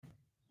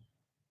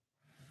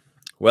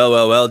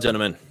Well,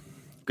 gentlemen.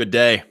 Good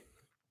day.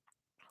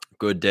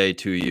 Good day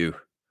to you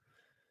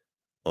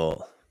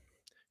all.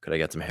 Could I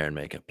get some hair and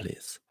makeup,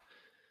 please?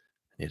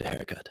 I need a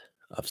haircut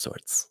of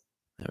sorts.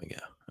 There we go.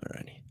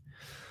 Alrighty.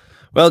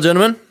 Well,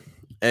 gentlemen,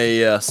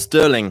 a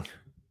sterling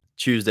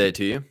Tuesday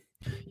to you.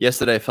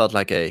 Yesterday felt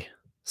like a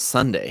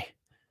Sunday,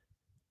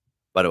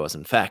 but it was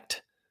in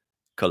fact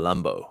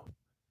Columbus,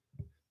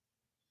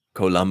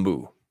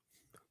 Colombia.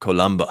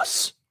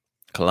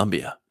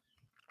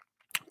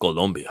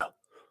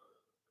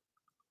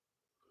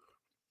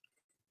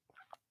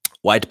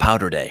 White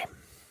Powder Day,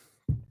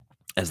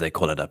 as they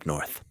call it up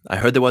north. I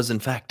heard there was, in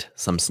fact,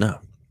 some snow.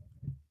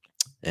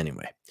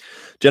 Anyway,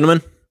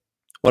 gentlemen,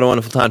 what a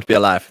wonderful time to be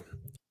alive.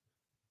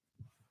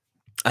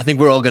 I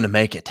think we're all going to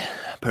make it.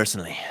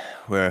 Personally,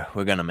 we're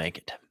going to make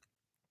it.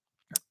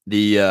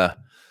 The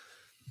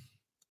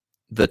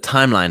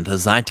timeline, the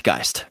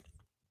zeitgeist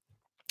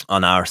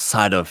on our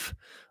side of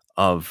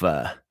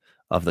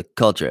the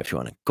culture, if you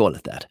want to call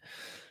it that,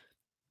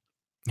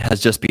 has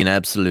just been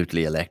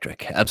absolutely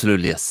electric,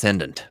 absolutely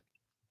ascendant.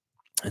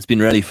 It's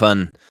been really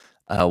fun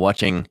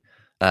watching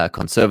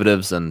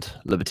conservatives and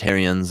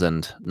libertarians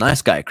and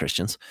nice guy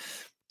Christians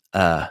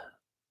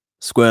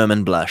squirm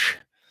and blush,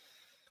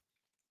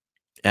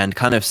 and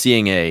kind of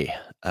seeing a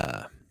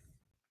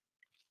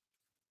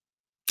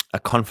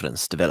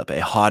confidence develop,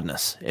 a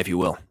hardness, if you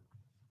will,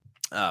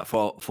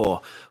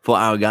 for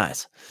our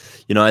guys.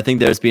 You know, I think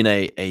there's been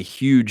a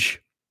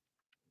huge,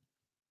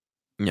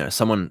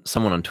 someone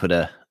on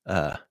Twitter,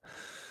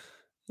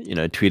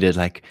 tweeted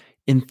like,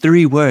 in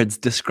 3 words,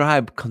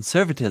 describe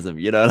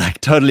conservatism, like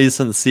totally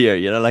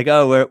sincere, like,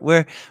 oh,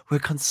 we're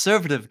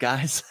conservative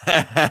guys.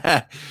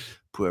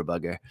 Poor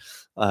bugger.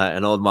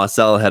 And old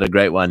Marcel had a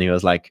great one. He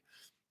was like,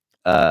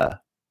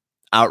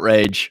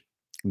 outrage,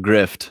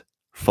 grift,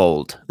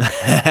 fold.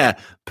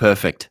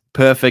 Perfect.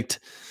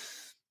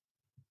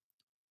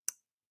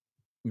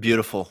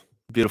 Beautiful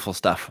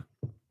stuff.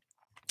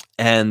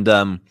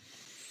 And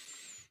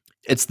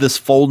it's this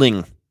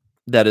folding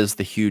that is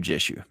the huge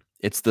issue.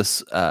 It's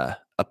this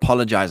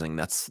apologizing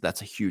that's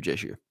a huge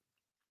issue.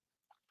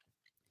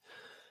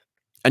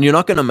 And you're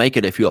not going to make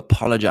it if you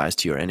apologize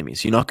to your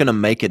enemies. You're not going to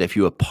make it if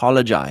you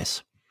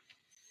apologize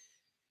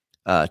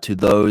to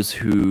those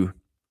who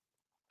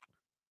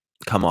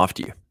come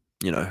after you,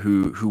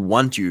 who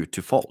want you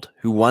to fold,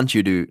 who want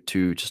you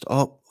to just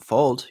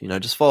fold,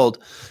 just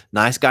fold.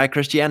 Nice guy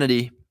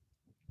Christianity.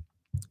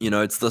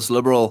 It's this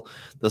liberal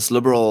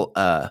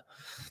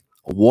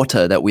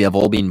water that we have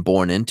all been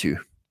born into,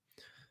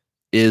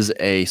 is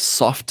a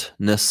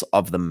softness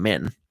of the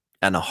men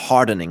and a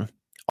hardening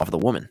of the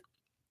woman.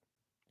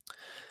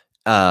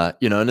 And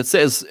it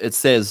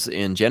says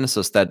in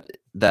Genesis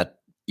that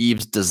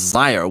Eve's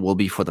desire will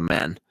be for the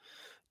man,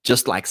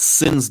 just like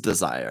sin's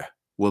desire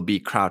will be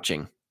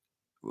crouching.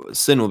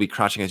 Sin will be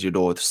crouching at your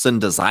door. Sin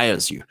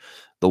desires you.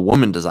 The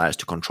woman desires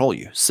to control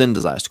you. Sin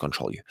desires to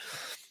control you.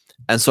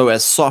 And so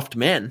as soft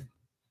men,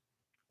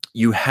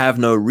 you have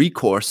no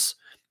recourse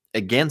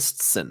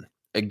against sin,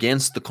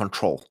 against the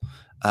control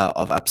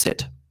of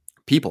upset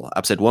people,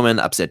 upset women,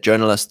 upset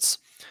journalists,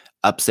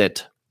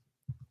 upset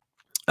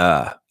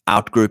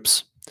out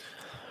groups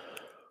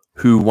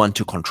who want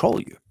to control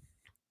you.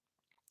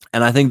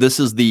 And I think this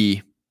is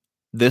the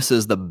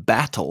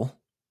battle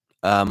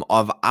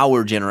of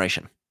our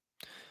generation,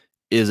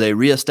 is a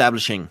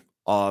reestablishing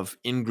of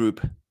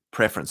in-group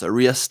preference, a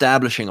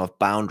reestablishing of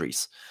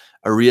boundaries,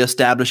 a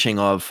reestablishing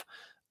of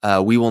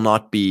we will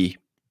not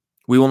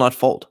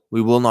fold.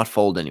 We will not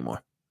fold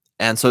anymore.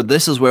 And so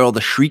this is where all the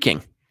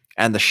shrieking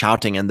and the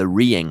shouting and the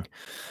reeing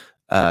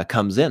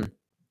comes in.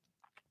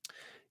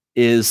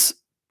 Is,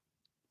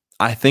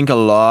 I think,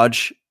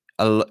 it's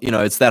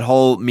that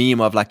whole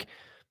meme of like,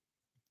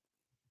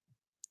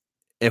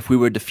 if we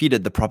were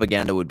defeated, the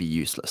propaganda would be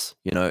useless.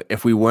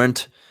 If we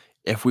weren't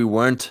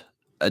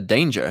a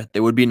danger,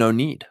 there would be no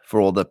need for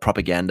all the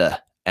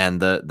propaganda and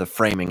the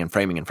framing.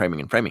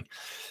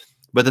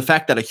 But the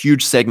fact that a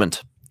huge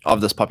segment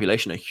of this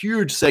population, a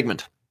huge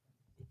segment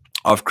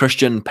of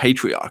Christian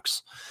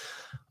patriarchs,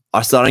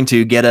 are starting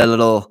to get a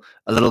little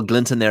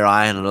glint in their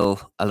eye and a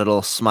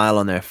little smile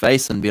on their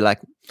face and be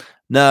like,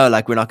 no,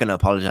 like, we're not going to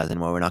apologize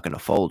anymore. We're not going to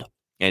fold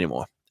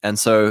anymore. And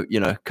so,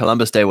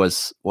 Columbus Day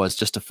was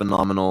just a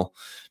phenomenal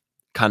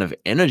kind of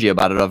energy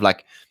about it, of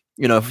like,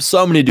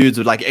 so many dudes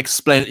would like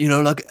explain,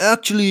 like,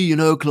 actually,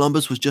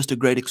 Columbus was just a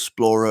great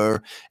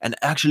explorer, and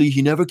actually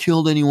he never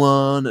killed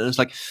anyone. And it's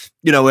like,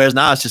 whereas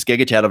now it's just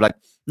giga chat of like,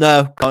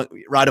 no,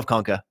 right of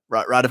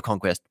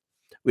conquest.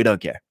 We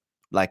don't care.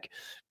 Like,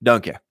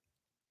 don't care.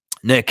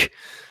 Nick,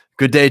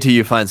 good day to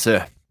you, fine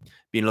sir.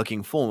 Been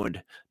looking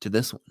forward to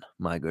this one.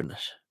 My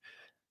goodness.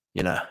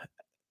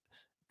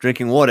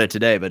 Drinking water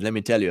today, but let me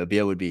tell you, a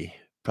beer would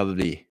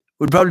probably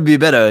be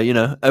better.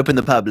 Open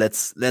the pub.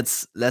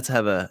 Let's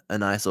have a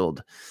nice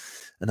old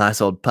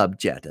pub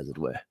chat, as it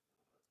were.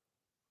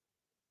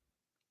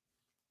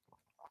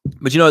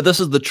 But this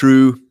is the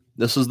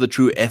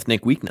true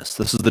ethnic weakness.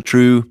 This is the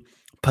true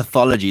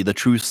pathology, the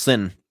true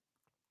sin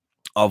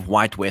of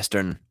white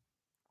Western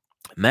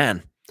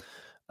man.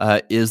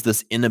 is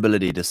this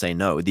inability to say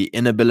no, the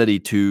inability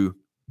to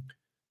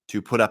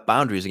put up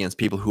boundaries against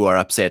people who are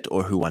upset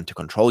or who want to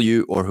control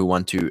you or who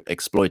want to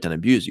exploit and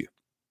abuse you.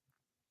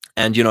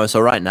 And, so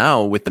right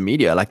now with the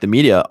media, like the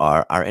media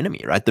are our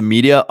enemy, right? The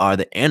media are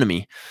the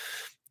enemy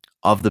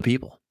of the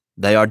people.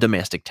 They are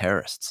domestic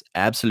terrorists,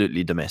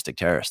 absolutely domestic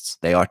terrorists.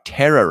 They are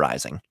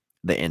terrorizing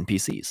the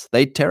NPCs.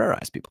 They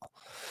terrorize people.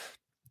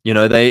 The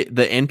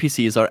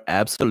NPCs are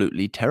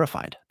absolutely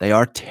terrified. They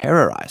are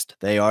terrorized.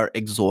 They are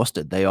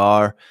exhausted. They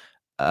are,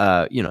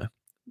 the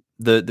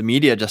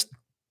media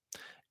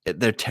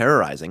they're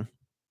terrorizing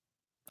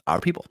our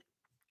people.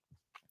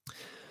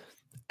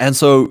 And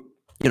so,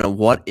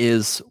 what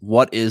is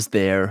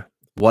their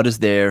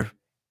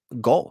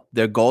goal?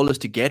 Their goal is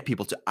to get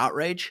people to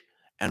outrage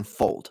and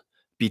fold,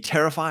 be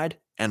terrified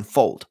and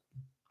fold,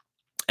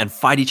 and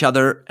fight each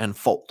other and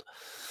fold.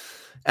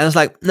 And it's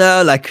like,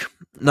 no, like,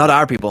 not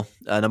our people.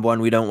 Number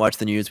one, we don't watch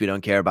the news. We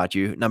don't care about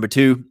you. Number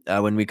two,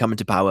 when we come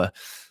into power,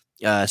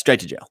 straight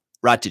to jail,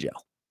 right to jail.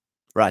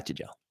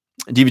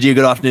 DVG,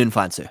 good afternoon,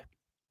 fine sir.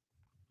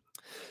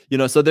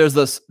 So there's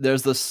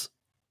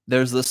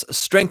this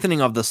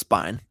strengthening of the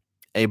spine,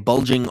 a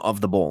bulging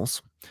of the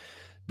balls,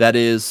 that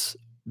is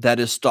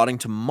starting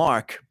to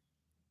mark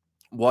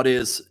what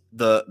is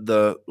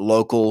the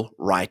local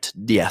right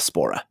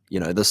diaspora.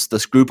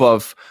 This group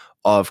of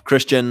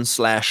Christian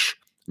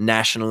 /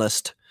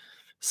 nationalist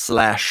 /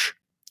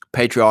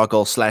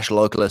 patriarchal /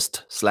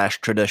 localist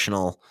 /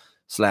 traditional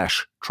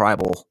 /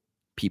 tribal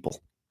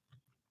people.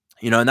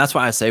 And that's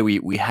why I say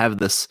we have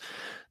this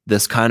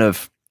kind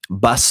of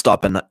bus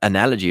stop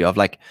analogy of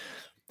like,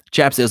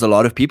 chaps, there's a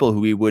lot of people who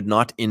we would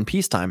not in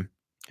peacetime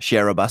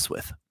share a bus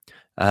with,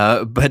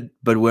 but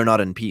we're not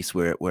in peace.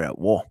 We're at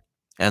war.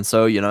 And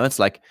so, it's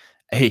like,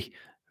 hey,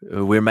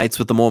 we're mates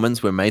with the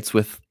Mormons. We're mates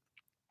with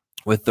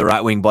the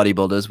right-wing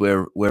bodybuilders.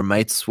 We're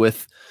mates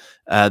with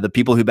the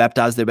people who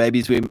baptize their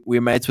babies.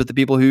 We're mates with the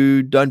people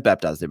who don't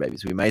baptize their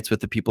babies. We're mates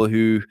with the people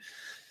who,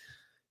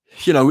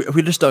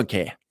 we just don't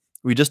care.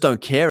 We just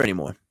don't care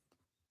anymore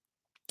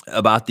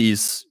about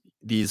these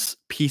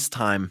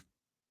peacetime,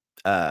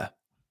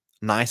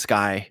 nice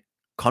guy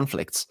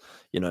conflicts.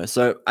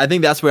 So I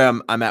think that's where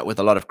I'm at with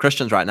a lot of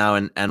Christians right now,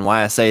 and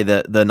why I say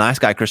that the nice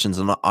guy Christians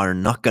are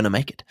not going to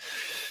make it.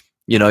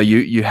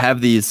 You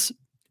have these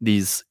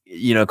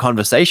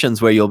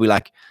conversations where you'll be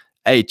like,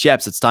 hey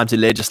chaps, it's time to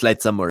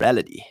legislate some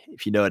morality,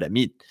 if you know what I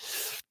mean.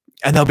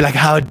 And they'll be like,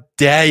 how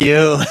dare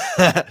you?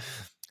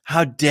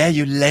 How dare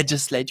you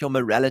legislate your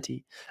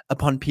morality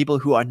upon people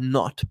who are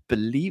not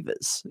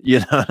believers?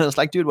 It's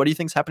like, dude, what do you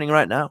think's happening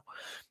right now?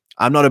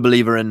 I'm not a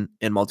believer in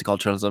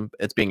multiculturalism.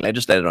 It's being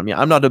legislated on me.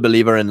 I'm not a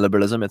believer in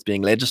liberalism. It's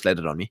being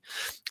legislated on me.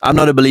 I'm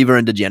not a believer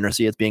in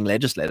degeneracy. It's being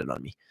legislated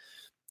on me.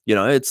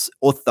 It's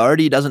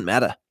authority doesn't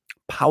matter.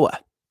 Power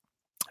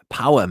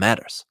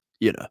matters.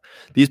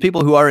 These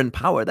people who are in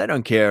power, they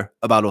don't care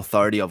about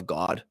authority of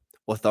God,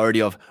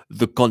 authority of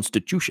the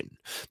Constitution,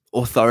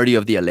 authority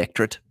of the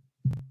electorate,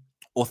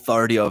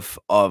 authority of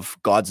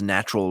God's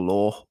natural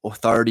law,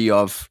 authority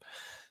of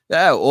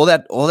all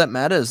that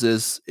matters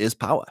is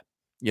power.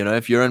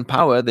 If you're in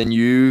power, then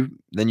you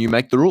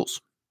make the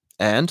rules,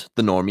 and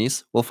the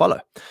normies will follow.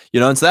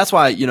 And so that's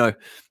why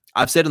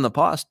I've said in the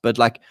past, but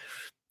like,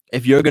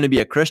 if you're going to be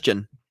a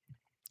Christian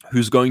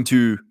who's going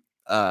to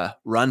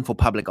run for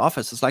public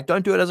office, it's like,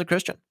 don't do it as a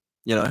Christian.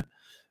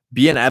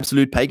 Be an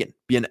absolute pagan,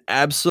 be an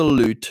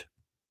absolute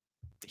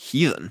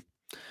heathen,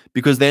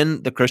 because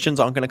then the Christians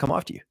aren't going to come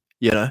after you.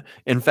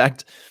 In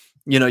fact,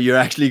 you're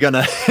actually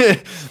gonna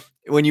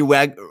when you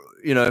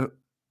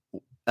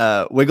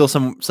wiggle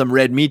some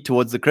red meat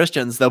towards the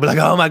Christians, they'll be like,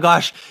 oh my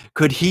gosh,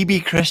 could he be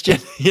Christian?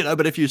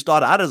 But if you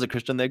start out as a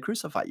Christian, they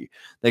crucify you.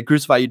 They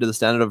crucify you to the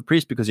standard of a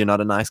priest because you're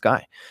not a nice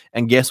guy.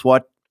 And guess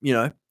what?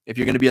 If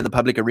you're going to be in the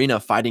public arena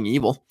fighting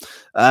evil,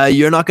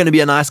 you're not going to be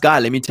a nice guy.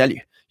 Let me tell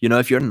you.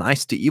 If you're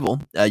nice to evil,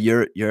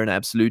 you're an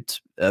absolute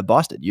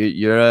bastard.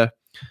 You're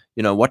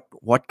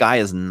what guy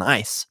is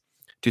nice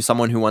to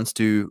someone who wants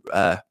to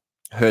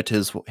hurt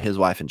his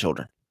wife and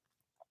children?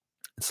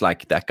 It's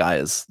like that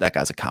guy's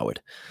a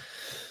coward.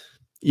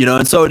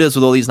 And so it is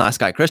with all these nice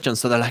guy Christians.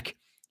 So they're like,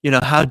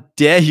 how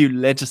dare you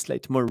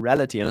legislate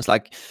morality? And it's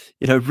like,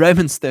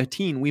 Romans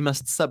 13, we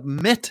must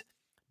submit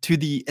to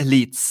the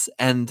elites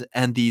and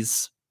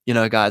these,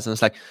 guys. And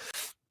it's like,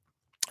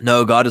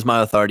 no, God is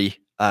my authority.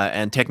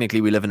 And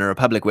technically we live in a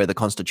republic where the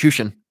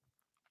Constitution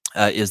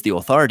is the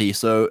authority.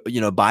 So,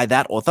 by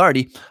that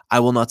authority, I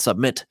will not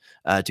submit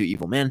to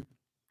evil men.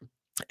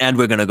 And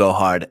we're going to go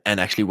hard. And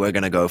actually, we're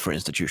going to go for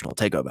institutional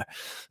takeover.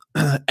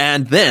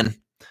 And then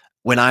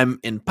when I'm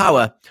in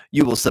power,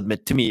 you will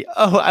submit to me.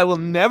 Oh, I will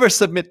never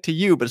submit to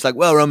you. But it's like,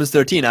 well, Romans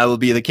 13, I will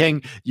be the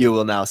king. You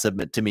will now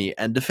submit to me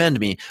and defend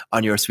me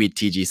on your sweet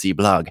TGC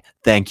blog.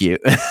 Thank you.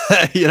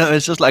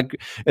 It's just like,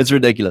 it's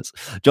ridiculous.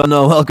 John,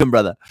 no, welcome,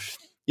 brother.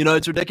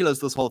 It's ridiculous,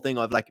 this whole thing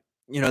of like,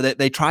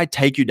 they try to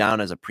take you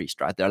down as a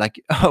priest, right? They're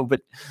like, oh,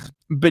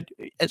 but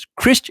as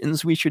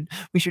Christians, we should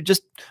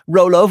just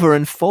roll over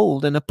and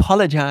fold and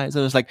apologize.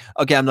 And it's like,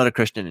 okay, I'm not a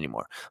Christian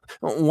anymore.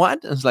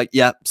 What? And it's like,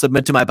 yeah,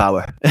 submit to my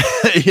power.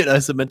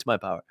 Submit to my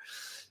power.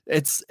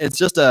 It's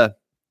a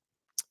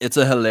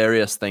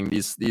hilarious thing.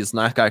 These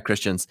nice guy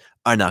Christians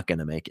are not going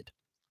to make it.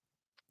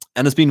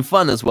 And it's been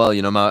fun as well.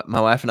 My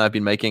wife and I have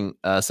been making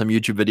some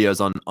YouTube videos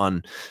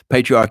on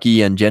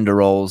patriarchy and gender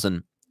roles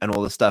and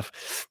all this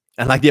stuff.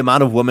 And like the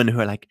amount of women who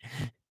are like,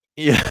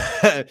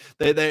 yeah,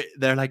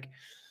 they're like,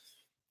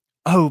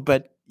 oh,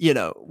 but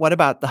what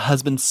about the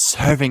husband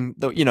serving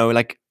the,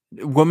 like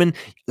woman,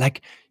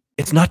 like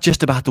it's not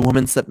just about the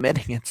woman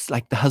submitting. It's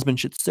like the husband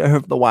should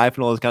serve the wife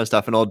and all this kind of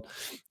stuff. And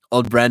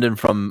old Brandon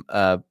from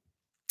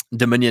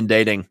Dominion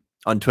Dating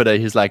on Twitter,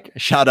 he's like,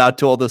 shout out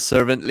to all the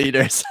servant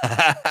leaders.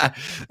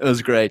 It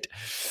was great.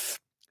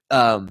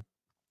 But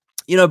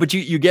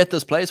you get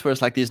this place where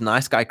it's like these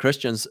nice guy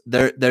Christians,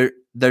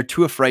 they're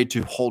too afraid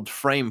to hold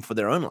frame for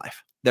their own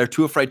life. They're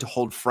too afraid to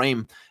hold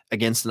frame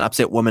against an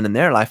upset woman in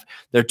their life.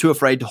 They're too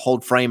afraid to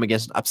hold frame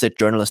against an upset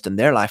journalist in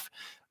their life.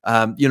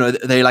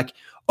 They like,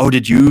 oh,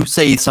 did you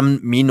say some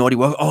mean, naughty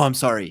word? Oh, I'm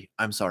sorry.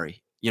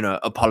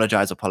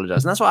 Apologize.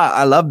 And that's why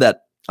I love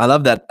that. I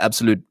love that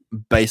absolute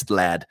based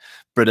lad,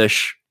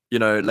 British,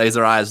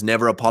 laser eyes,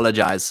 never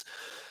apologize,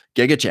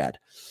 Giga Chad.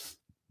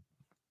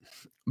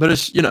 But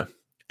it's,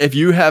 if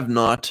you have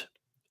not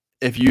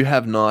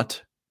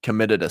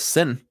committed a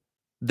sin,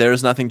 there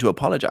is nothing to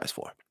apologize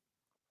for.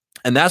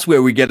 And that's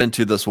where we get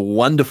into this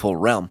wonderful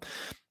realm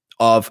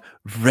of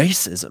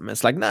racism.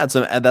 It's like, that's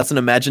an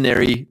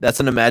imaginary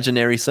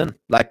sin.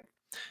 Like,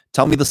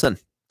 tell me the sin.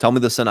 Tell me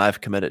the sin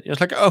I've committed.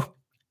 It's like, oh,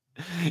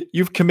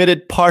 you've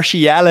committed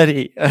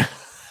partiality.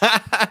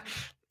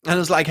 And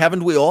it's like,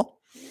 haven't we all?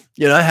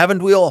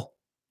 Haven't we all?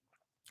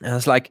 And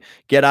it's like,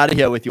 get out of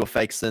here with your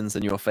fake sins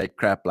and your fake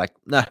crap. Like,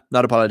 nah,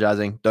 not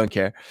apologizing. Don't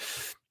care.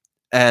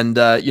 And,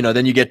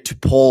 then you get to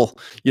Paul,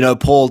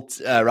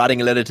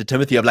 writing a letter to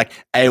Timothy of like,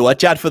 hey,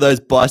 watch out for those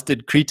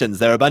bastard Cretans.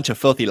 They're a bunch of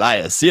filthy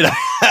liars,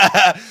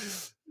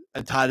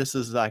 And Titus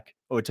is like,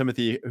 or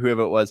Timothy,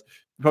 whoever it was,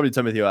 probably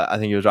Timothy, I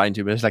think he was writing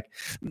to, but it's like,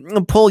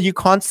 Paul, you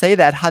can't say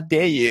that. How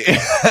dare you?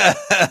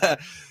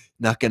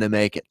 Not going to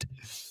make it.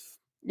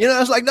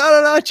 It's like,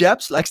 no,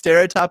 chaps, like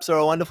stereotypes are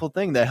a wonderful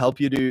thing. They help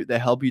you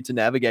to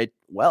navigate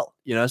well.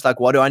 It's like,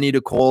 what do I need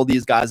to call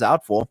these guys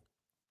out for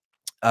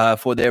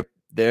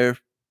their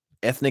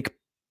ethnic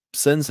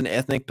sins and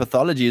ethnic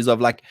pathologies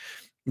of like,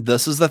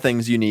 this is the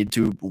things you need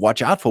to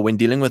watch out for when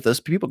dealing with this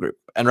people group.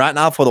 And right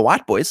now for the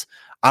white boys,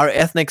 our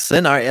ethnic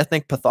sin, our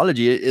ethnic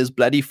pathology is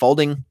bloody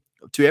folding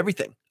to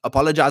everything,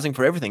 apologizing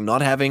for everything,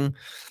 not having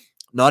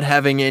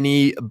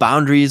any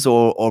boundaries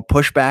or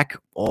pushback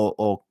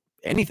or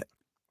anything.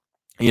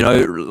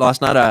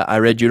 Last night I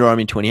read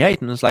Deuteronomy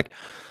 28 and it's like,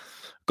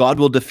 God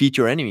will defeat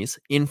your enemies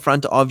in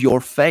front of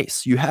your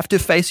face. You have to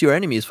face your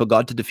enemies for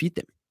God to defeat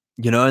them.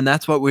 And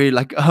that's what we're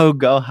like, oh,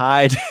 go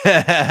hide,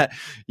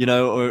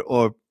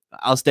 or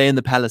I'll stay in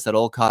the palace at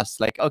all costs.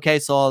 Like, okay,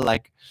 Saul,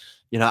 like,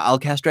 I'll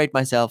castrate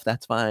myself.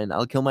 That's fine.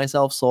 I'll kill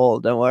myself, Saul.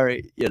 Don't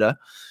worry.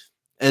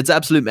 It's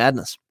absolute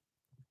madness.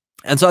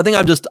 And so I think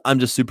I'm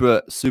just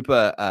super,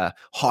 super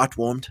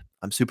heartwarmed.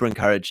 I'm super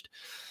encouraged.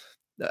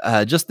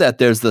 Just that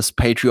there's this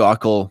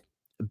patriarchal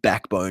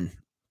backbone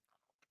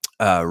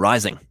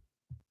rising.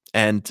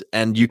 And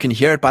you can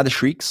hear it by the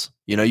shrieks.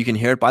 You can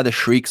hear it by the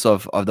shrieks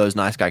of those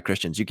nice guy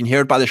Christians. You can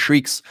hear it by the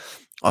shrieks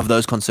of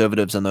those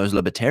conservatives and those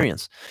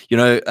libertarians.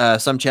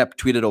 Some chap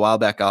tweeted a while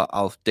back.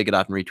 I'll dig it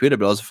out and retweet it,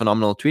 but it was a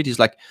phenomenal tweet. He's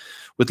like,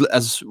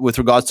 with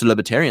regards to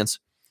libertarians,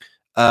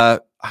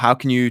 how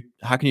can you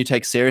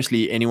take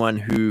seriously anyone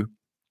who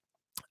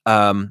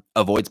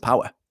avoids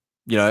power?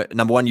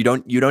 Number one, you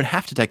don't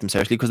have to take them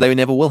seriously because they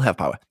never will have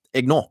power.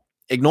 Ignore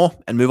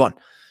and move on.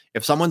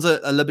 If someone's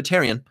a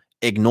libertarian,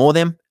 ignore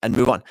them and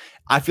move on.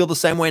 I feel the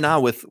same way now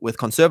with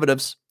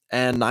conservatives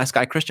and nice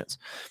guy Christians.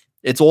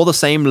 It's all the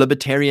same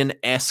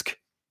libertarian-esque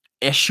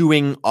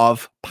eschewing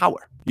of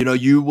power.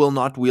 You will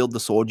not wield the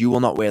sword. You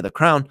will not wear the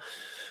crown.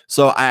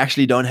 So I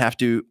don't have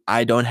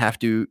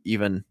to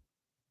even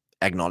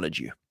acknowledge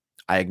you.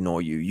 I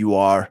ignore you. You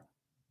are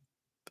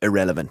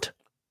irrelevant.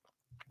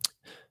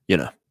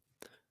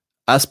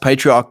 Us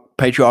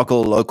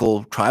patriarchal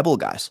local tribal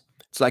guys.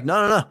 It's like,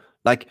 no.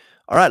 Like,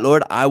 all right,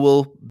 Lord, I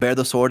will bear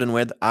the sword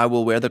and I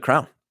will wear the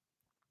crown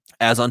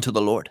as unto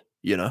the Lord.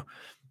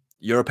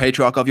 You're a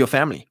patriarch of your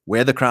family.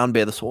 Wear the crown,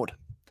 bear the sword.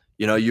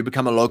 You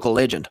become a local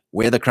legend.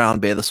 Wear the crown,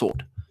 bear the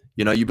sword.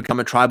 You become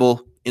a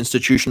tribal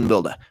institution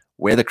builder.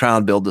 Wear the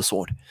crown, build the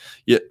sword.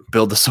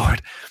 Build the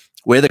sword.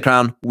 Wear the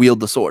crown, wield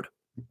the sword.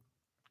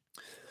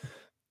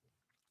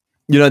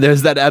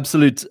 There's that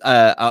absolute.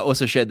 I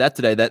also shared that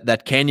today.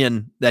 That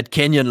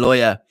Kenyan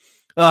lawyer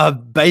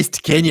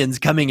Based Kenyans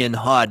coming in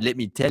hard, let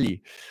me tell you.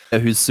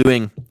 Who's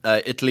suing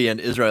Italy and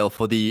Israel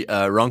for the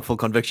wrongful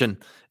conviction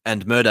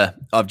and murder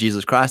of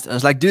Jesus Christ. And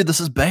it's like, dude, this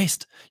is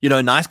based.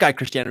 Nice guy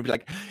Christianity would be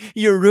like,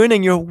 you're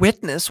ruining your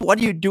witness. What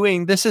are you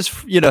doing? This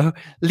is,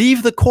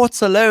 leave the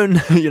courts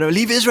alone.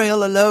 Leave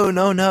Israel alone.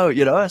 Oh, no.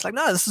 It's like,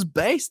 no, this is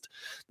based.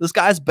 This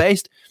guy's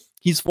based.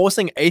 He's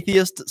forcing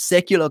atheist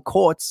secular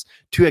courts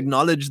to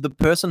acknowledge the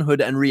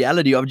personhood and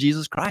reality of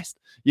Jesus Christ.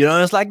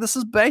 It's like, this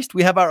is based.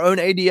 We have our own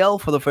ADL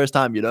for the first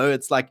time.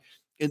 It's like,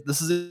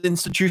 this is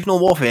institutional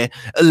warfare,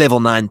 level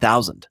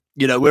 9,000.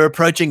 We're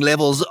approaching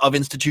levels of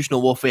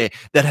institutional warfare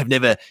that have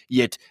never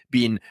yet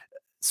been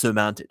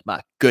surmounted.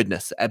 My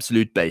goodness,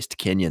 absolute based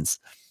Kenyans.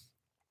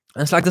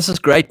 And it's like, this is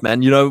great, man.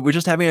 We're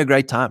just having a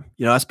great time.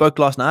 I spoke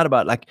last night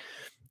about like,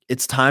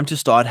 it's time to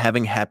start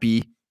having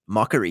happy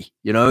mockery,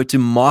 to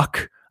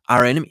mock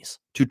our enemies,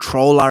 to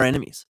troll our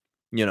enemies,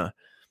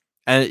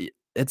 and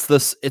it's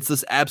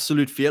this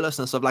absolute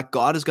fearlessness of like,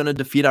 God is going to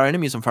defeat our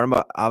enemies in front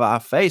of our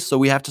face. So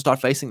we have to start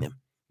facing them.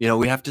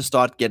 We have to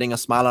start getting a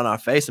smile on our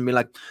face and be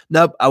like,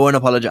 nope, I won't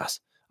apologize.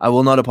 I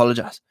will not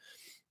apologize.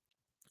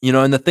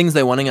 And the things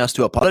they're wanting us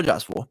to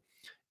apologize for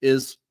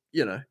is,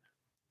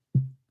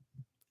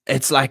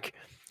 it's like,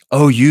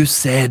 oh, you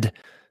said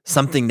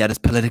something that is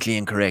politically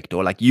incorrect,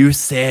 or like you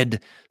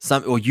said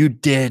something, or you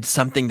did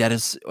something that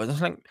is,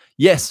 like,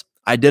 yes,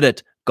 I did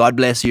it. God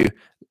bless you.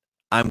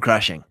 I'm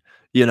crushing.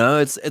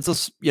 It's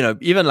just,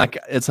 even like,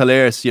 it's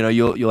hilarious.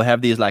 You'll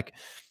have these like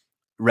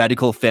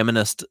radical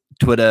feminist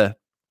Twitter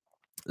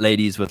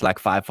ladies with like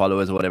 5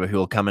 followers or whatever who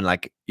will come and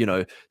like,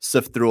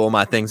 sift through all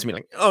my things and be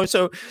like, oh,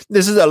 so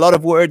this is a lot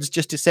of words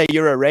just to say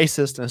you're a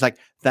racist. And it's like,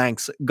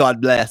 thanks,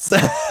 God bless.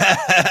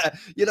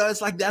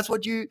 It's like, that's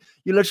what you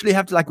literally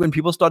have to, like, when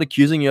people start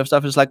accusing you of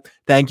stuff, it's like,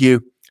 thank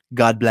you,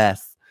 God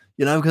bless,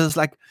 because it's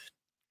like,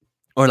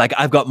 or like,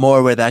 I've got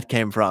more where that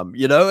came from,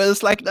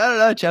 it's like,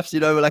 no, chaps,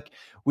 like,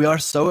 we are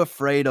so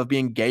afraid of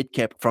being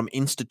gatekept from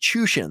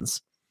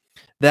institutions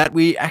that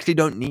we actually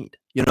don't need.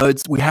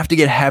 We have to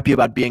get happy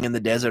about being in the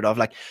desert of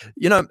like,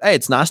 hey,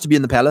 it's nice to be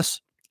in the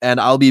palace, and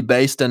I'll be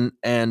based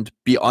and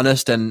be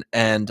honest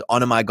and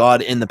honor my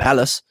God in the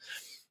palace.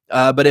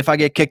 But if I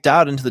get kicked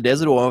out into the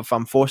desert, or if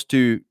I'm forced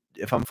to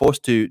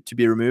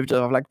be removed,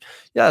 I'm like,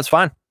 yeah, that's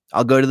fine.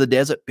 I'll go to the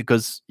desert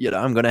because,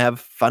 I'm going to have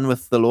fun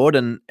with the Lord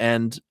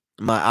and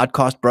my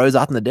outcast bros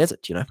out in the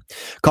desert,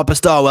 Copper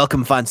Star,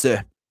 welcome, fine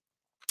sir.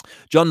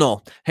 John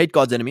Knoll, hate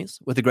God's enemies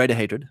with a greater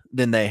hatred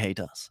than they hate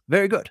us.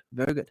 Very good.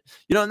 Very good.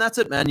 And that's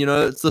it, man.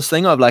 It's this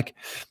thing of like,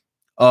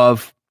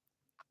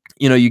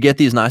 you get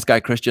these nice guy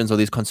Christians or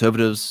these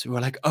conservatives who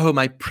are like, oh,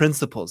 my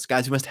principles.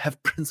 Guys, you must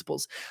have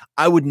principles.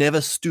 I would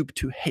never stoop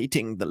to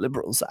hating the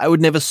liberals. I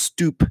would never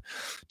stoop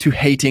to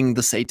hating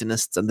the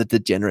Satanists and the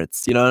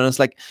degenerates, and it's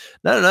like,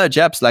 no,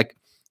 chaps, like,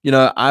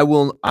 I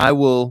will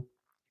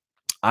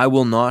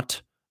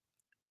not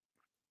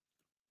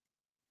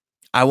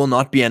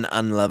be an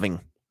unloving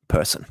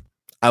person.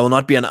 I will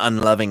not be an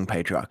unloving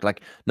patriarch.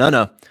 Like,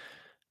 no.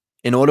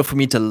 In order for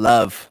me to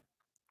love,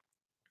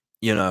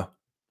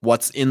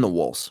 what's in the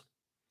walls,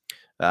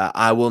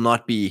 I will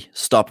not be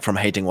stopped from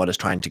hating what is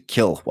trying to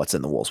kill what's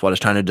in the walls, what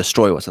is trying to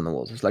destroy what's in the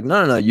walls. It's like,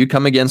 no. You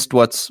come against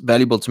what's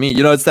valuable to me.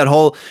 It's that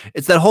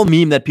whole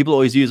meme that people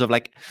always use of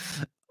like,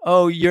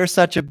 oh, you're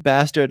such a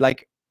bastard.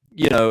 Like,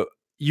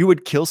 you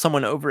would kill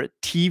someone over a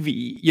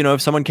TV.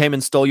 If someone came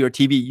and stole your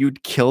TV,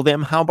 you'd kill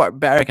them. How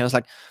barbaric. And it's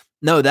like,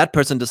 no, that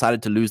person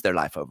decided to lose their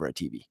life over a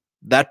TV.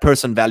 That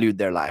person valued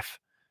their life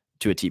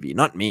to a TV,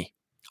 not me.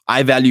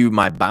 I value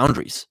my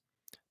boundaries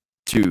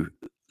to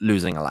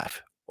losing a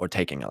life or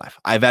taking a life.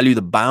 I value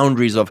the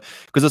boundaries of,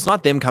 because it's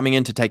not them coming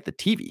in to take the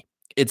TV.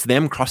 It's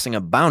them crossing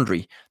a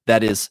boundary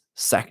that is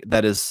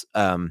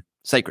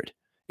sacred.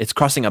 It's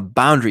crossing a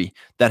boundary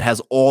that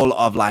has all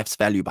of life's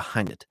value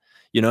behind it.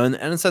 And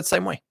it's that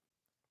same way.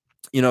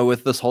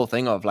 With this whole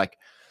thing of like,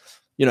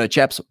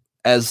 chaps,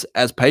 as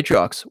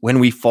patriarchs, when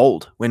we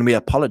fold, when we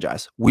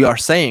apologize, we are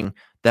saying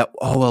that,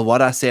 oh, well, what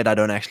I said, I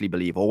don't actually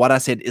believe, or what I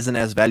said isn't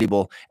as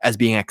valuable as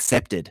being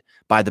accepted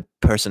by the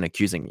person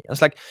accusing me.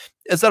 It's like,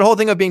 it's that whole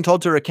thing of being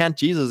told to recant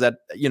Jesus that,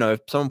 if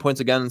someone points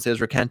a gun and says,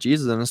 recant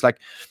Jesus, and it's like,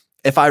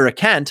 if I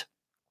recant,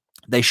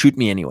 they shoot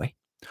me anyway.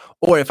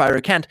 Or if I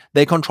recant,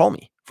 they control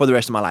me for the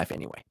rest of my life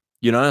anyway.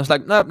 It's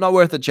like, no, not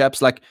worth it,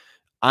 chaps. Like,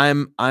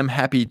 I'm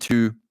happy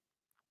to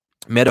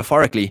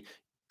metaphorically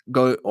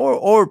go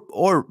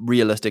or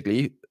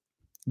realistically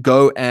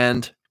go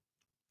and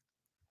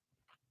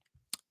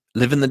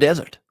live in the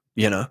desert,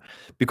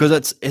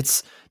 because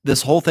it's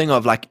this whole thing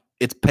of like,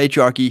 it's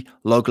patriarchy,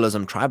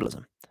 localism,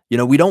 tribalism.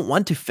 We don't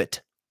want to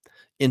fit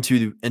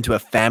into a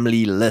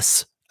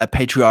family-less, a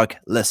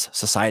patriarch-less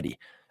society.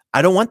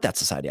 I don't want that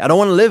society. I don't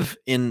want to live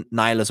in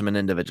nihilism and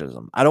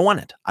individualism. I don't want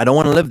it. I don't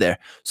want to live there.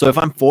 So if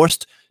I'm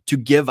forced to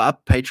give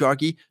up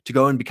patriarchy to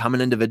go and become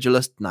an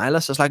individualist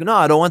nihilist, it's like, no,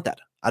 I don't want that.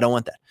 I don't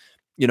want that.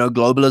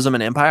 Globalism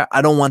and empire,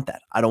 I don't want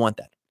that. I don't want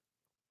that.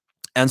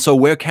 And so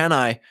where can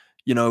I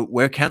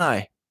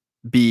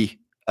be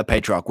a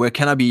patriarch? Where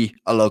can I be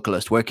a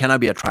localist? Where can I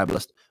be a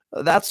tribalist?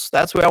 That's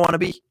where I want to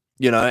be.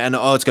 and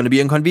it's going to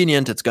be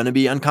inconvenient. It's going to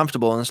be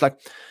uncomfortable. And it's like,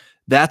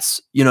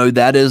 it's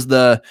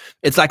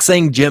like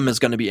saying gym is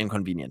going to be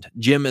inconvenient.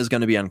 Gym is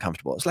going to be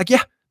uncomfortable. It's like,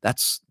 yeah,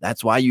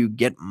 that's why you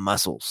get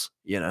muscles,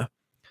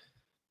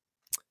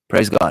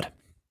 Praise God.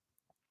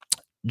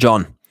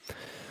 John,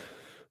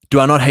 do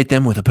I not hate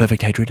them with a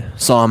perfect hatred?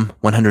 Psalm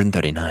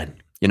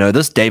 139.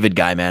 This David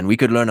guy, man, we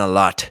could learn a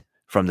lot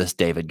from this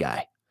David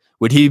guy.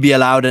 Would he be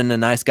allowed in a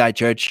nice guy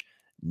church?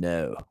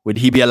 No. Would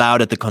he be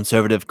allowed at the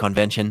conservative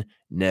convention?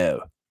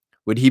 No.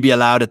 Would he be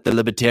allowed at the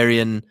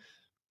libertarian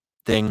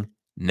thing?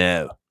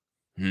 No.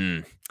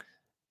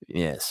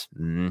 Yes.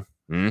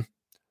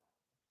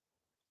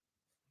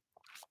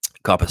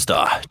 Copper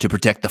Star, to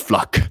protect the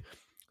flock,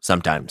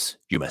 sometimes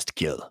you must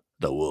kill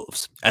the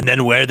wolves and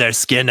then wear their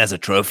skin as a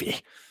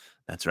trophy.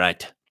 That's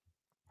right.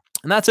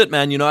 And that's it,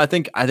 man. I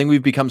think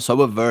we've become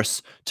so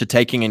averse to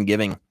taking and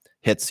giving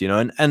hits,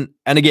 and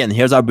again,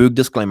 here's our Boog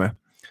disclaimer.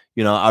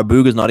 Our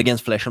Boog is not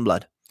against flesh and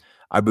blood.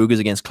 Our Boog is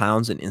against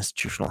clowns in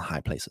institutional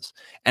high places.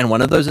 And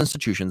one of those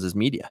institutions is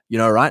media.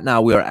 Right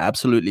now we are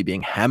absolutely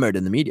being hammered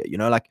in the media.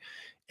 Like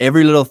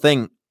every little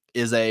thing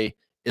is a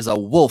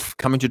wolf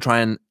coming to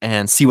try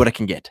and see what it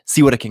can get.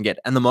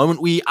 And the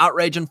moment we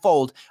outrage and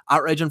fold,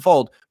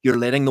 you're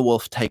letting the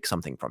wolf take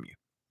something from you.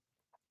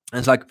 And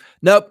it's like,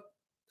 nope,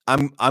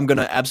 I'm going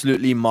to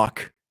absolutely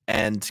mock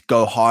and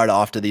go hard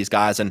after these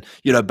guys. And,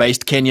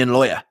 based Kenyan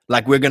lawyer,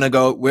 like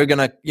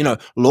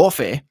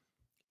lawfare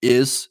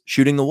is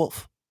shooting the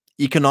wolf.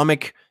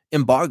 Economic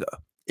embargo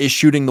is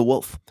shooting the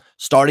wolf.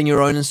 Starting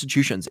your own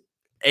institutions,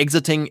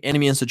 exiting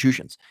enemy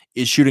institutions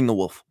is shooting the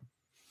wolf.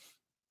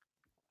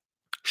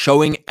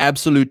 Showing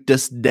absolute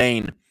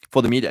disdain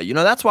for the media.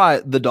 That's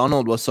why the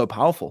Donald was so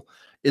powerful,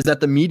 is that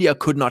the media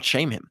could not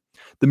shame him.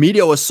 The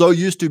media was so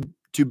used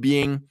to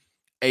being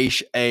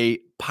a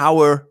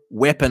power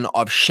weapon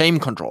of shame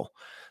control.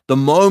 The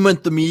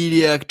moment the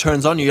media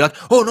turns on you, you're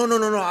like, oh,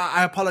 no,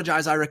 I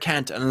apologize, I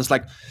recant. And it's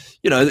like,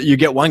 you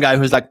get one guy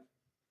who's like,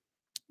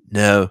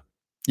 no,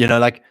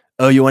 like,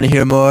 oh, you want to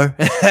hear more?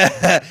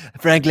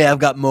 Frankly, I've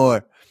got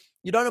more.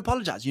 You don't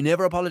apologize. You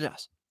never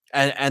apologize.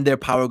 And their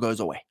power goes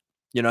away.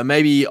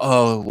 Maybe,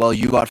 oh, well,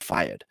 you got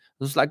fired.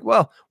 It's like,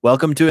 well,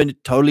 welcome to a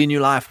totally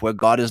new life where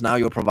God is now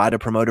your provider,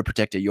 promoter,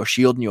 protector, your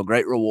shield and your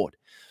great reward.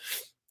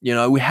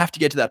 We have to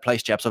get to that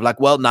place, chaps, of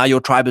like, well, now your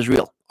tribe is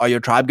real. Are your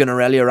tribe going to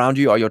rally around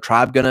you? Are your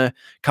tribe going to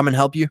come and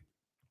help you?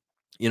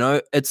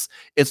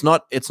 It's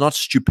not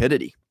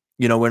stupidity.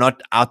 We're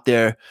not out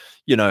there,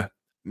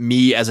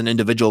 me as an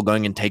individual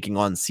going and taking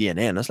on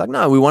CNN. It's like,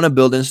 no, we want to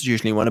build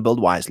institutionally, we want to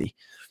build wisely,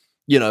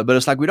 but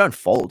it's like, we don't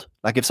fold.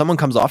 Like if someone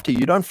comes after you,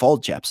 you don't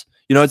fold, chaps.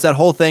 It's that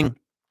whole thing.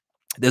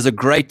 There's a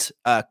great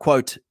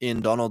quote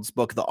in Donald's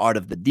book, The Art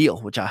of the Deal,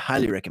 which I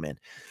highly recommend.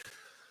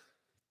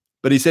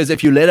 But he says,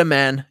 if you let a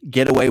man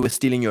get away with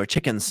stealing your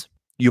chickens,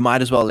 you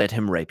might as well let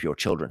him rape your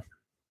children.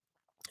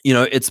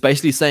 It's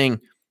basically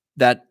saying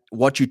that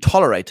what you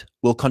tolerate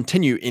will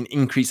continue in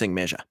increasing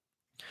measure.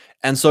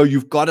 And so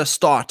you've got to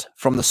start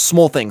from the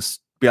small things.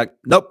 Be like,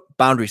 nope,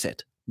 boundary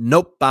set.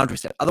 Nope, boundary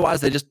set.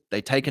 Otherwise,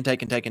 they take and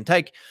take and take and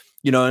take.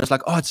 And it's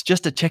like, oh, it's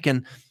just a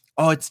chicken.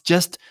 Oh, it's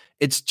just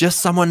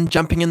someone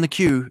jumping in the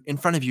queue in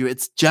front of you.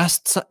 It's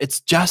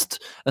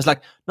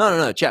like,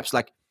 no, chaps,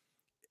 like,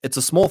 it's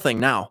a small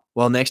thing now.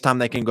 Well, next time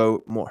they can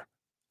go more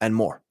and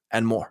more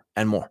and more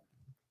and more.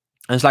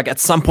 And it's like, at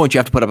some point you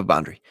have to put up a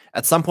boundary.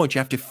 At some point you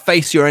have to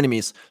face your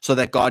enemies so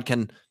that God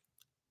can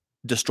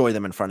destroy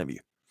them in front of you.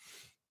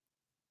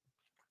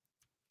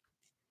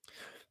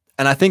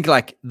 And I think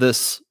like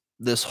this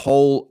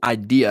whole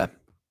idea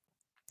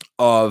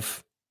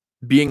of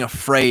being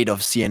afraid of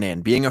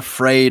CNN, being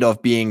afraid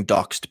of being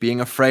doxxed,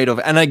 being afraid of,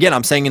 and again,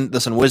 I'm saying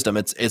this in wisdom,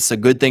 it's a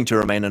good thing to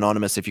remain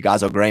anonymous if you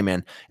guys are gray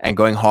men and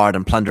going hard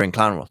and plundering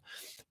clown world.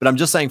 But I'm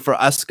just saying, for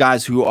us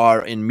guys who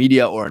are in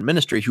media or in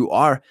ministry, who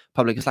are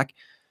public, it's like,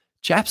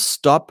 chaps,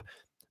 stop.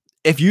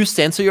 If you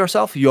censor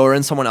yourself, you're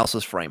in someone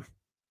else's frame.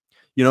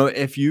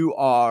 If you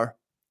are,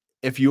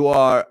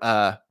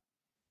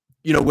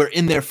 we're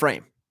in their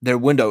frame, their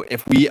window.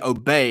 If we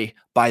obey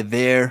by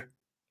their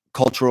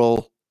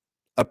cultural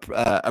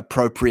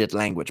appropriate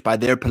language, by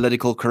their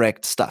political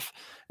correct stuff,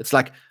 it's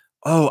like,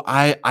 oh,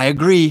 I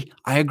agree.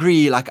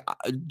 Like,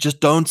 just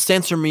don't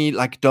censor me.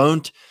 Like,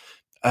 don't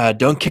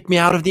kick me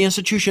out of the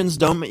institutions.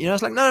 Don't,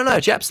 it's like, no,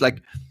 chaps,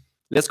 like,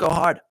 let's go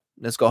hard.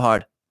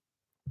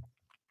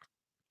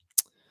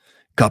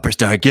 Copper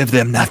Star, give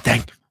them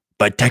nothing,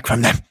 but take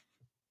from them.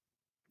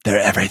 They're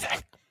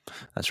everything.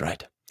 That's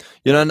right.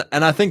 And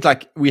I think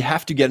like we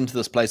have to get into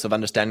this place of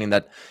understanding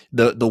that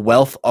the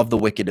wealth of the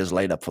wicked is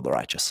laid up for the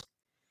righteous.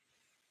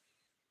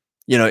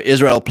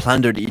 Israel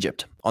plundered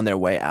Egypt on their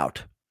way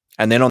out.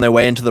 And then on their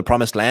way into the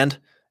promised land,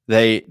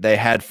 they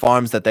had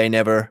farms that they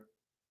never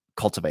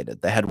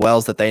cultivated. They had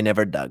wells that they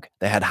never dug.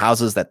 They had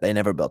houses that they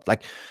never built.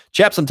 Like,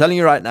 chaps, I'm telling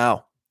you right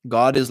now,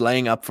 God is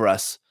laying up for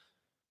us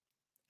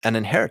an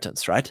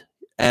inheritance, right?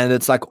 And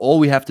it's like all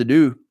we have to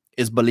do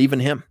is believe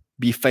in him,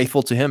 be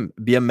faithful to him,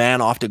 be a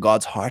man after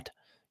God's heart.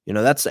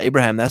 That's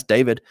Abraham, that's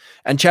David.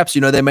 And chaps,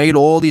 they made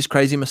all these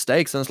crazy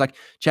mistakes. And it's like,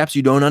 chaps,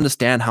 you don't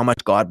understand how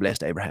much God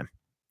blessed Abraham.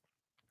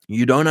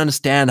 You don't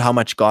understand how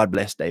much God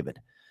blessed David.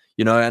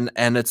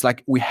 And it's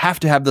like, we have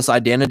to have this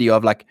identity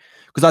of like,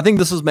 because I think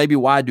this is maybe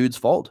why dudes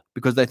fold,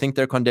 because they think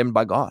they're condemned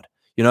by God.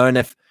 And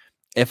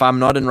if I'm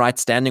not in right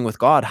standing with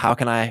God, how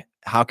can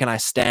I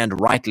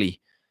stand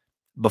rightly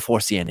before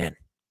CNN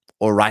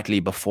or rightly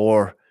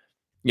before,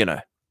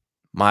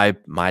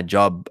 my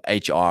job,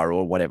 HR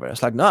or whatever?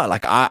 It's like, no,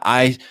 like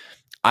I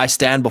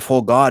stand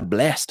before God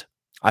blessed.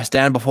 I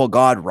stand before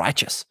God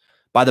righteous.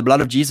 By the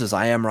blood of Jesus,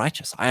 I am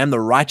righteous. I am the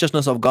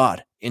righteousness of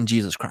God in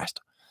Jesus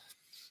Christ.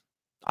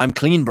 I'm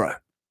clean, bro.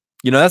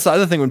 That's the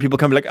other thing when people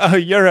come like, oh,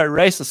 you're a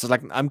racist. It's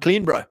like, I'm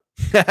clean, bro.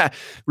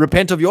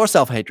 Repent of your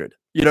self-hatred.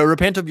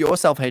 Repent of your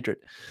self-hatred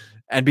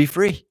and be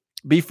free.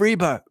 Be free,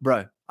 bro.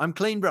 I'm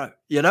clean, bro.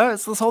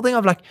 It's this whole thing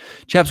of like,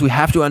 chaps, we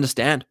have to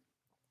understand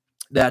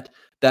that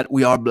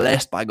we are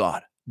blessed by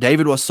God.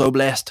 David was so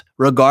blessed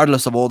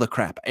regardless of all the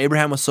crap.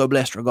 Abraham was so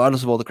blessed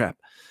regardless of all the crap.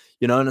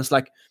 And it's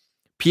like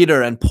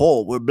Peter and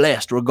Paul were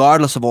blessed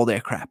regardless of all their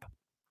crap.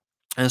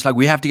 And it's like,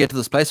 we have to get to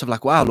this place of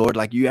like, wow, Lord,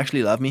 like you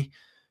actually love me.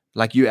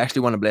 Like you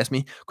actually want to bless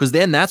me. Because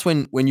then that's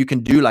when you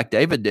can do like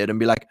David did and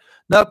be like,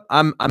 nope,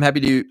 I'm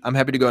happy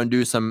to go and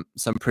do some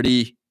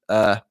pretty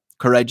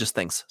courageous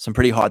things, some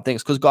pretty hard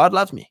things, because God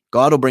loves me.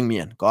 God will bring me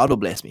in. God will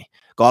bless me.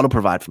 God will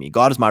provide for me.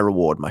 God is my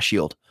reward, my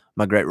shield,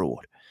 my great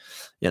reward.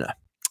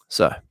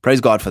 So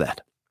praise God for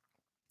that.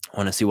 I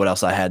want to see what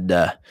else I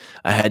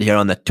had here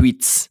on the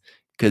tweets,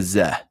 because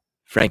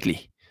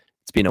frankly,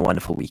 it's been a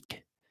wonderful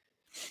week.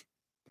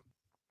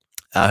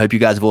 I hope you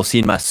guys have all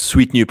seen my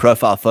sweet new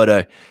profile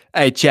photo.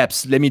 Hey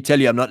chaps, let me tell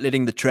you, I'm not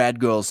letting the trad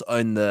girls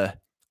own the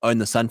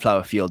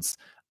sunflower fields.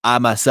 I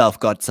myself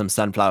got some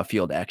sunflower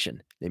field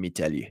action. Let me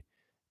tell you,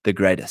 the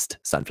greatest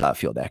sunflower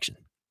field action.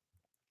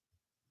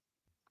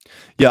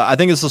 Yeah, I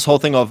think it's this whole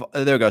thing of,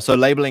 there we go. So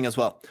labeling as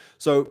well.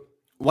 So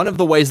one of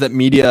the ways that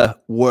media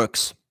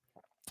works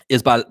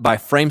is by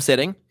frame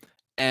setting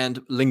and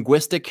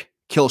linguistic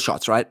kill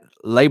shots, right?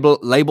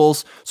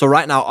 Labels. So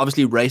right now,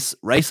 obviously,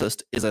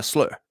 racist is a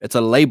slur. It's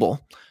a label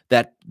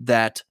that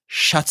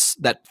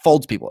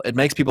folds people. It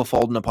makes people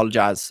fold and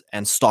apologize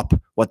and stop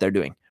what they're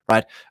doing,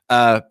 right?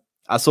 I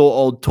saw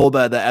old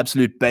Torba, the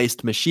absolute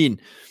based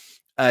machine.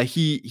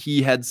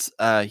 He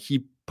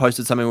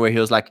posted something where he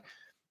was like,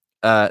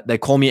 they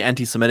call me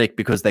anti-Semitic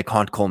because they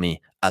can't call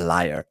me a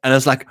liar. And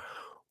it's like,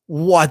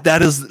 what?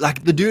 That is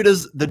like, the dude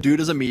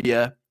is a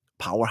media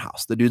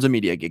powerhouse. The dude's a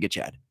media giga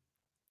chad.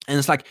 And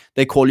it's like,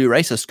 they call you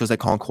racist because they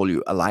can't call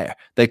you a liar.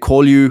 They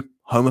call you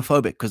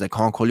homophobic because they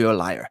can't call you a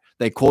liar.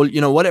 They call,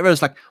 whatever.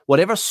 It's like,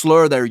 whatever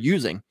slur they're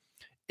using,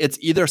 it's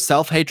either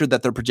self-hatred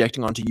that they're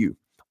projecting onto you,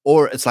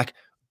 or it's like,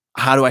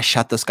 how do I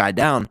shut this guy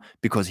down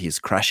because he's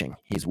crushing,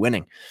 he's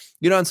winning,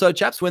 and so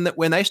chaps,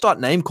 when they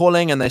start name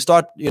calling and they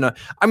start,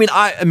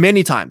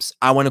 many times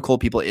I want to call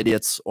people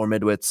idiots or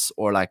midwits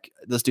or like,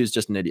 this dude's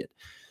just an idiot.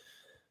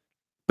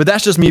 But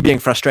that's just me being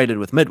frustrated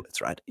with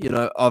midwits, right?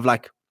 Of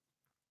like,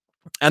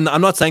 and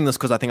I'm not saying this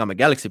because I think I'm a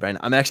galaxy brain.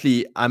 I'm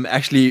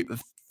actually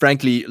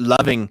frankly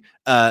loving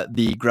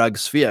the Grug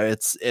sphere.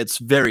 It's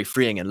very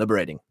freeing and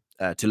liberating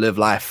to live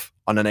life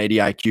on an 80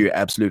 IQ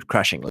absolute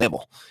crushing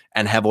level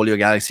and have all your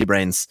galaxy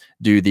brains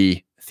do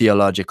the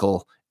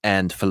theological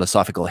and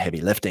philosophical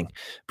heavy lifting.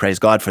 Praise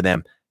God for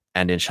them,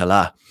 and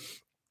inshallah.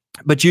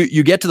 But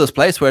you get to this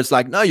place where it's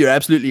like, no, you're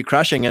absolutely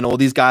crushing, and all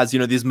these guys,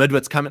 these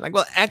midwits come in like,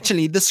 well,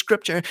 actually, the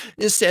scripture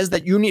says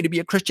that you need to be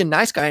a Christian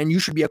nice guy and you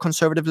should be a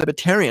conservative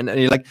libertarian. And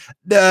you're like,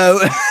 no,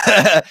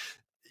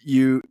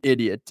 you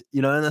idiot.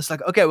 And it's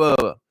like, okay,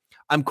 whoa.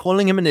 I'm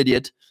calling him an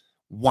idiot.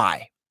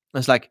 Why?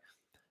 It's like,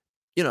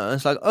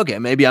 okay,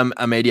 maybe I'm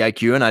 80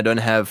 IQ and I don't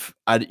have,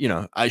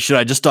 should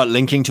I just start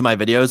linking to my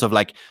videos of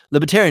like,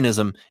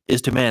 libertarianism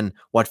is to men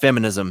what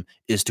feminism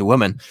is to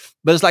women?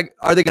 But it's like,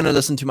 are they going to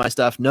listen to my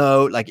stuff?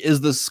 No. Like,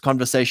 is this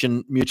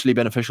conversation mutually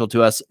beneficial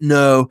to us?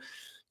 No.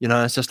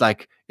 It's just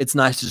like, it's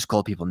nice to just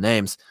call people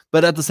names.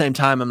 But at the same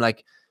time, I'm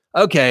like,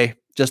 okay,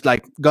 just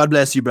like, God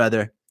bless you,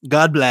 brother.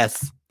 God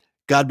bless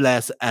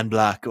and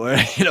black, or,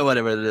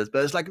 whatever it is.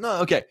 But it's like,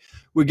 no, okay.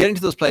 We're getting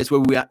to this place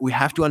where we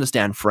have to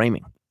understand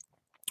framing.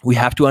 We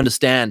have to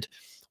understand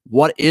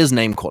what is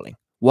name calling,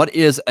 what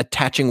is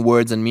attaching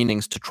words and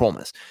meanings to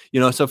traumas.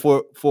 So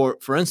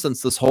for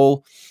instance, this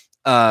whole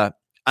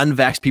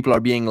unvaxxed people are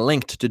being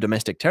linked to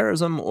domestic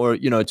terrorism, or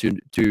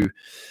to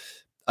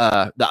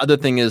the other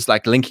thing is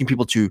like linking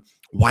people to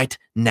white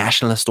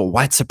nationalists or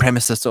white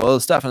supremacists or all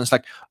this stuff. And it's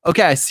like,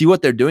 okay, I see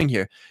what they're doing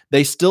here.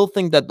 They still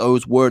think that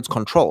those words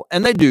control,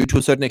 and they do to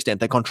a certain extent.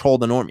 They control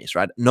the normies,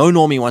 right? No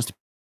normie wants to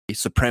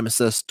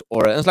supremacist,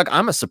 or it's like,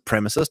 I'm a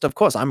supremacist. Of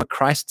course, I'm a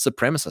Christ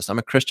supremacist. I'm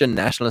a Christian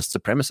nationalist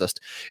supremacist.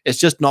 It's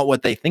just not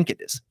what they think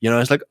it is.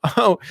 It's like,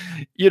 oh,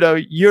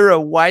 you're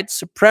a white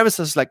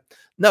supremacist. Like,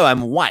 no,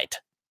 I'm white.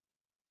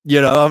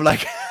 I'm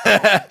like,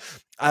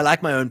 I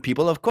like my own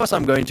people. Of course,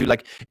 I'm going to,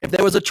 like, if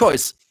there was a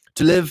choice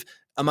to live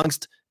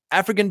amongst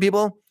African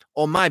people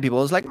or my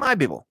people, it's like, my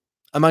people.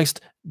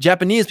 Amongst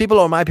Japanese people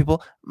or my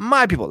people.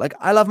 Like,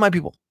 I love my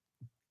people.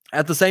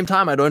 At the same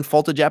time, I don't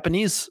fault a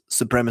Japanese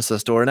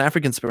supremacist or an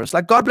African supremacist.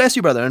 Like, God bless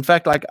you, brother. In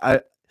fact, like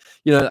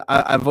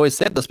I've always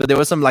said this, but there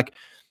were some like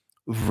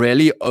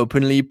really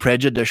openly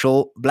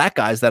prejudicial black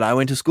guys that I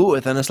went to school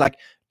with, and it's like,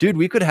 dude,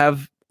 we could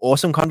have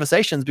awesome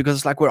conversations because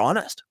it's like we're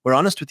honest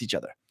with each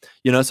other,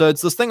 so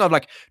it's this thing of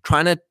like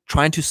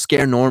trying to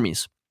scare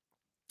normies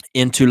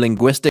into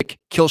linguistic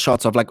kill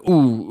shots of like,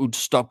 ooh,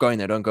 stop going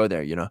there, don't go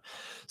there,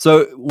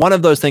 so one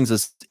of those things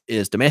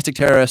is domestic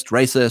terrorist,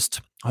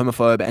 racist,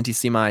 homophobe,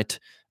 anti-Semite,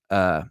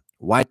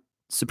 white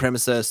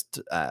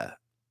supremacist,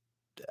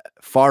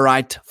 far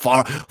right.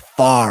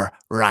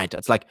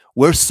 It's like,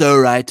 we're so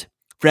right.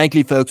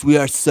 Frankly, folks, we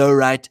are so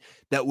right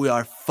that we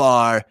are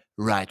far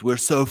right. We're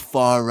so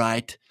far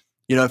right.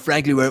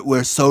 Frankly,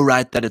 we're so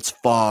right that it's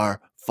far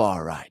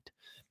right.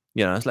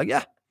 It's like,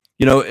 yeah.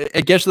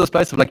 It gets to this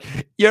place of like,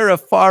 you're a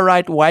far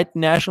right, white,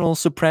 national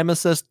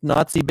supremacist,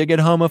 Nazi, bigot,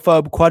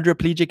 homophobe,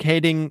 quadriplegic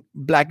hating,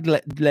 black,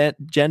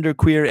 gender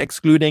queer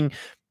excluding.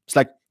 It's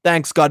like,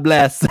 thanks, God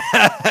bless.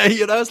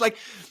 It's like,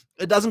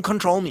 it doesn't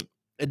control me.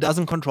 It's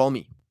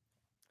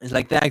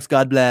like, thanks,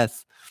 God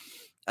bless.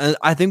 And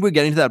I think we're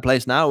getting to that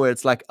place now where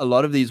it's like a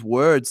lot of these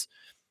words,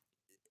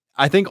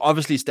 I think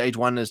obviously stage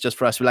one is just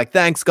for us to be like,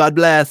 thanks, God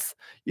bless,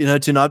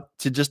 to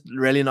just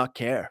really not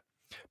care.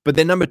 But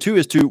then number two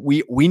is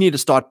we need to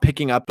start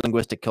picking up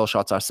linguistic kill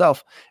shots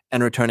ourselves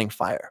and returning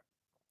fire.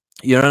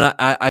 And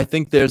I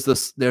think there's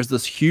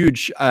this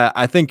huge,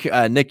 I think,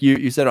 Nick,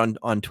 you said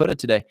on Twitter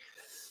today,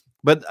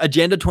 but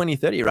Agenda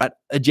 2030, right?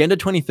 Agenda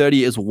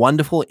 2030 is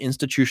wonderful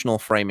institutional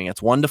framing.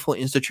 It's wonderful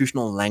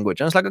institutional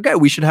language. And it's like, okay,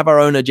 we should have our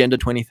own Agenda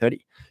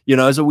 2030.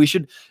 So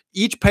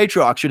each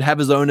patriarch should have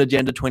his own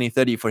Agenda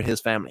 2030 for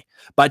his family.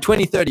 By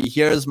 2030,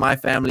 here's my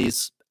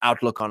family's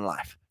outlook on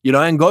life,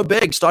 and go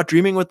big, start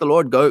dreaming with the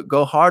Lord,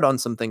 go hard on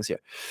some things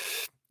here,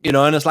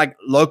 and it's like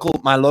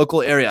my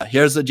local area.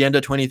 Here's Agenda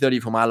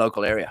 2030 for my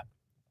local area.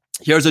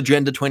 Here's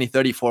Agenda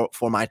 2030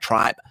 for my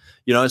tribe.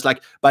 It's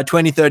like by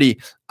 2030,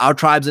 our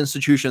tribe's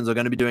institutions are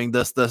going to be doing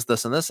this, and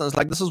this. And it's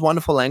like, this is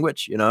wonderful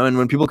language, and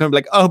when people come be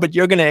like, oh, but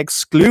you're going to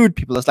exclude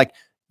people. It's like,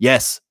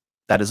 yes,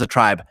 that is a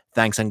tribe.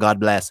 Thanks and God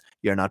bless.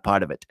 You're not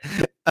part of it.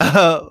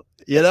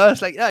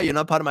 It's like, yeah, you're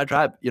not part of my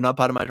tribe. You're not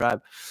part of my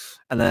tribe.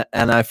 And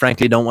I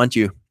frankly don't want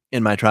you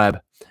in my tribe,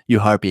 you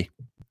harpy.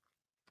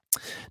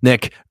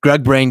 Nick,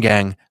 Grug Brain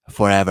Gang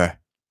forever.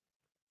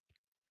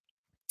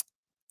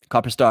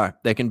 Copper Star,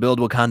 they can build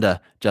Wakanda,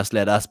 just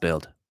let us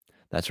build.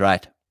 That's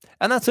right.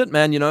 And that's it,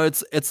 man.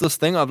 It's this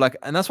thing of like,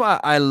 and that's why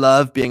I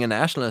love being a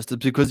nationalist, is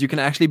because you can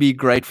actually be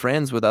great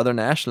friends with other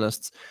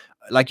nationalists.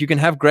 Like, you can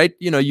have great,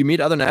 you meet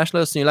other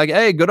nationalists and you're like,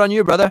 hey, good on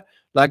you, brother.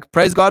 Like,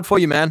 praise God for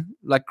you, man.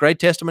 Like, great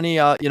testimony.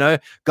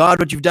 God,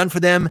 what you've done for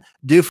them,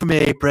 do for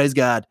me. Praise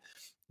God.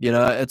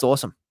 It's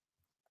awesome.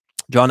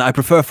 John, I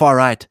prefer far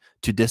right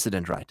to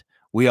dissident right.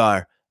 We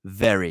are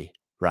very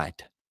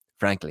right,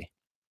 frankly.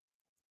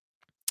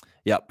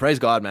 Yeah, praise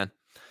God, man.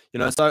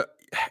 So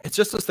it's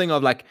just this thing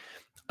of like,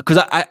 because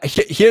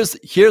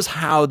here's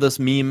how this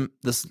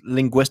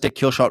linguistic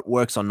kill shot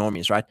works on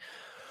normies, right?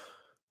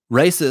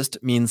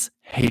 Racist means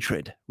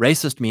hatred.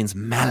 Racist means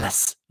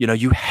malice.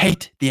 You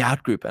hate the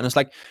outgroup. And it's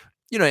like,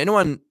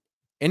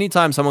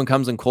 anytime someone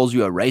comes and calls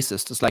you a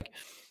racist, it's like,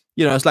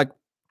 it's like,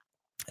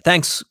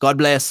 thanks, God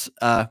bless.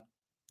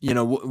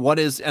 What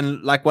is,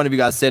 and like one of you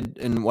guys said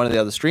in one of the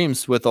other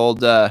streams with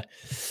old,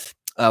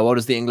 what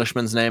is the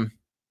Englishman's name?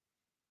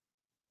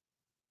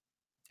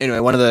 Anyway,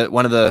 one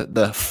of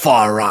the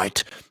far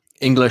right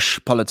English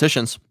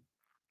politicians,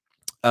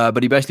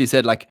 but he basically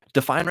said, like,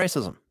 define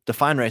racism,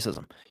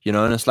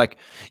 and it's like,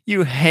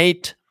 you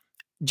hate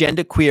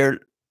genderqueer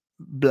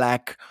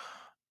black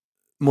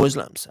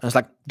Muslims, and it's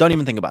like, don't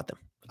even think about them.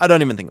 I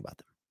don't even think about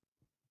them.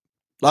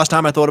 Last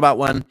time I thought about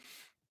one,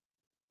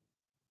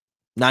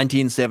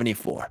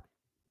 1974.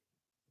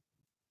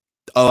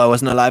 Oh, I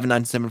wasn't alive in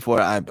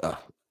 1974.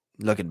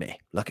 Look at me.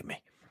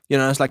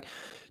 It's like,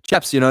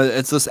 chaps,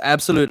 it's this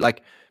absolute,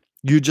 like,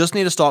 you just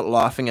need to start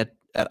laughing at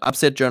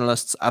upset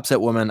journalists, upset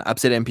women,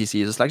 upset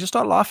NPCs. It's like, just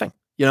start laughing.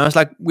 It's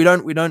like, we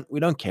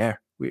don't care.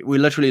 We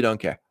literally don't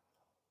care.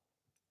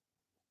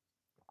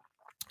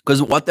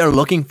 Because what they're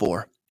looking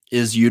for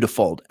is you to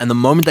fold. And the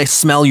moment they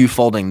smell you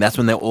folding, that's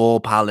when they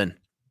all pile in.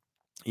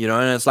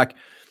 And it's like,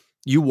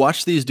 you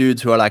watch these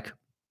dudes who are like,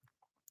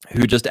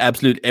 who just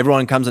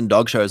everyone comes in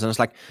dog shows. And it's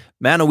like,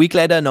 man, a week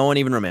later, no one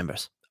even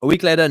remembers. A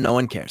week later, no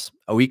one cares.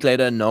 A week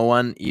later, no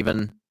one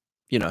even,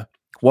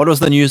 what was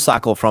the news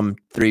cycle from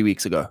 3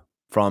 weeks ago,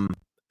 from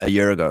a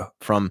year ago,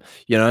 from,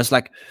 it's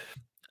like,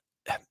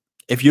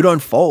 if you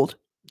don't fold,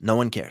 no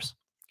one cares.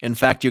 In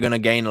fact, you're going to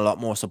gain a lot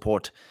more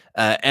support.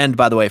 And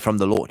by the way, from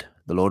the Lord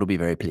will be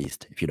very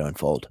pleased if you don't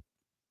fold.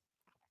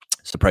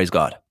 So praise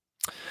God.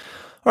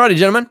 Alrighty,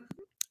 gentlemen,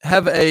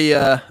 have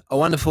a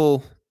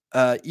wonderful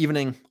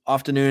evening,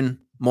 afternoon,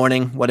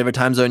 morning, whatever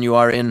time zone you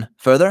are in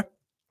further.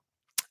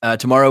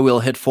 Tomorrow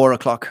we'll hit 4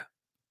 o'clock.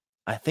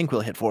 I think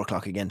we'll hit 4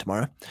 o'clock again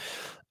tomorrow.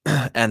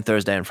 And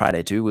Thursday and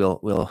Friday too.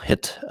 We'll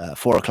hit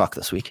 4 o'clock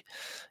this week.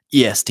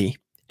 EST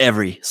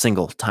every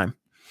single time.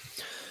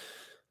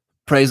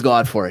 Praise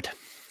God for it.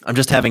 I'm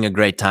just having a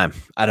great time.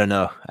 I don't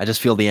know. I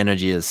just feel the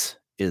energy is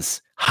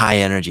high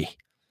energy,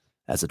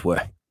 as it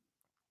were.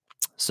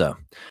 So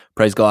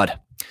praise God.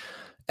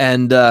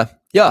 And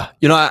yeah,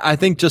 you know, I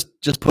think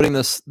just putting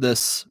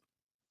this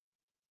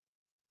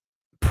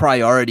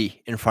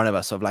priority in front of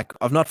us of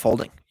not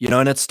folding, you know,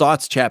 and it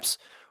starts, chaps,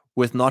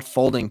 with not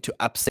folding to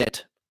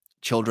upset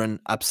children,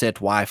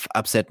 upset wife,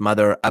 upset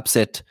mother,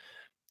 upset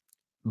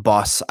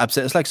boss,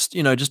 upset. It's like,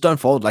 you know, just don't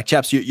fold. Like,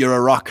 chaps, you're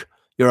a rock.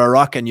 You're a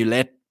rock, and you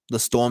let the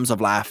storms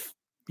of life,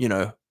 you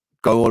know,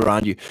 go all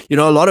around you. You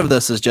know, a lot of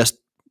this is just,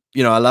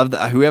 you know, I love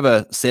that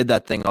whoever said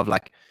that thing of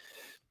like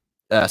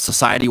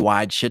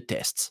society-wide shit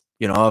tests,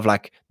 you know, of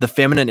like the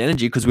feminine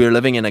energy, because we're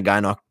living in a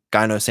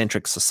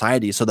gynocentric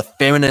society. So the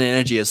feminine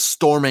energy is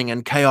storming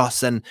and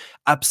chaos and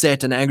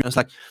upset and angry. It's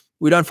like,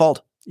 we don't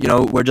fold. You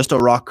know, we're just a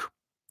rock.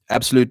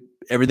 Absolute,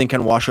 everything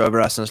can wash over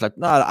us. And it's like,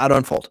 no, I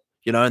don't fold.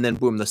 You know, and then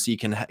boom, the sea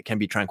can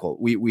be tranquil.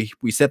 We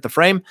set the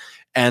frame,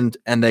 and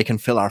they can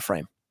fill our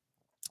frame.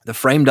 The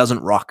frame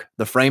doesn't rock.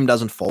 The frame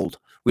doesn't fold.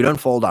 We don't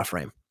fold our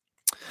frame.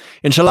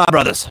 Inshallah,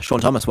 brothers. Sean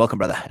Thomas, welcome,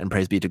 brother, and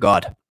praise be to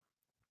God.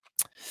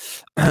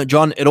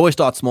 John, it always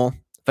starts small,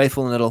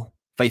 faithful in little,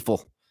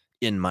 faithful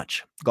in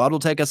much. God will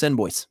take us in,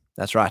 boys.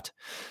 That's right.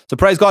 So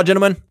praise God,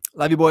 gentlemen.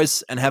 Love you,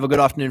 boys, and have a good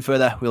afternoon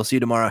further. We'll see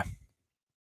you tomorrow.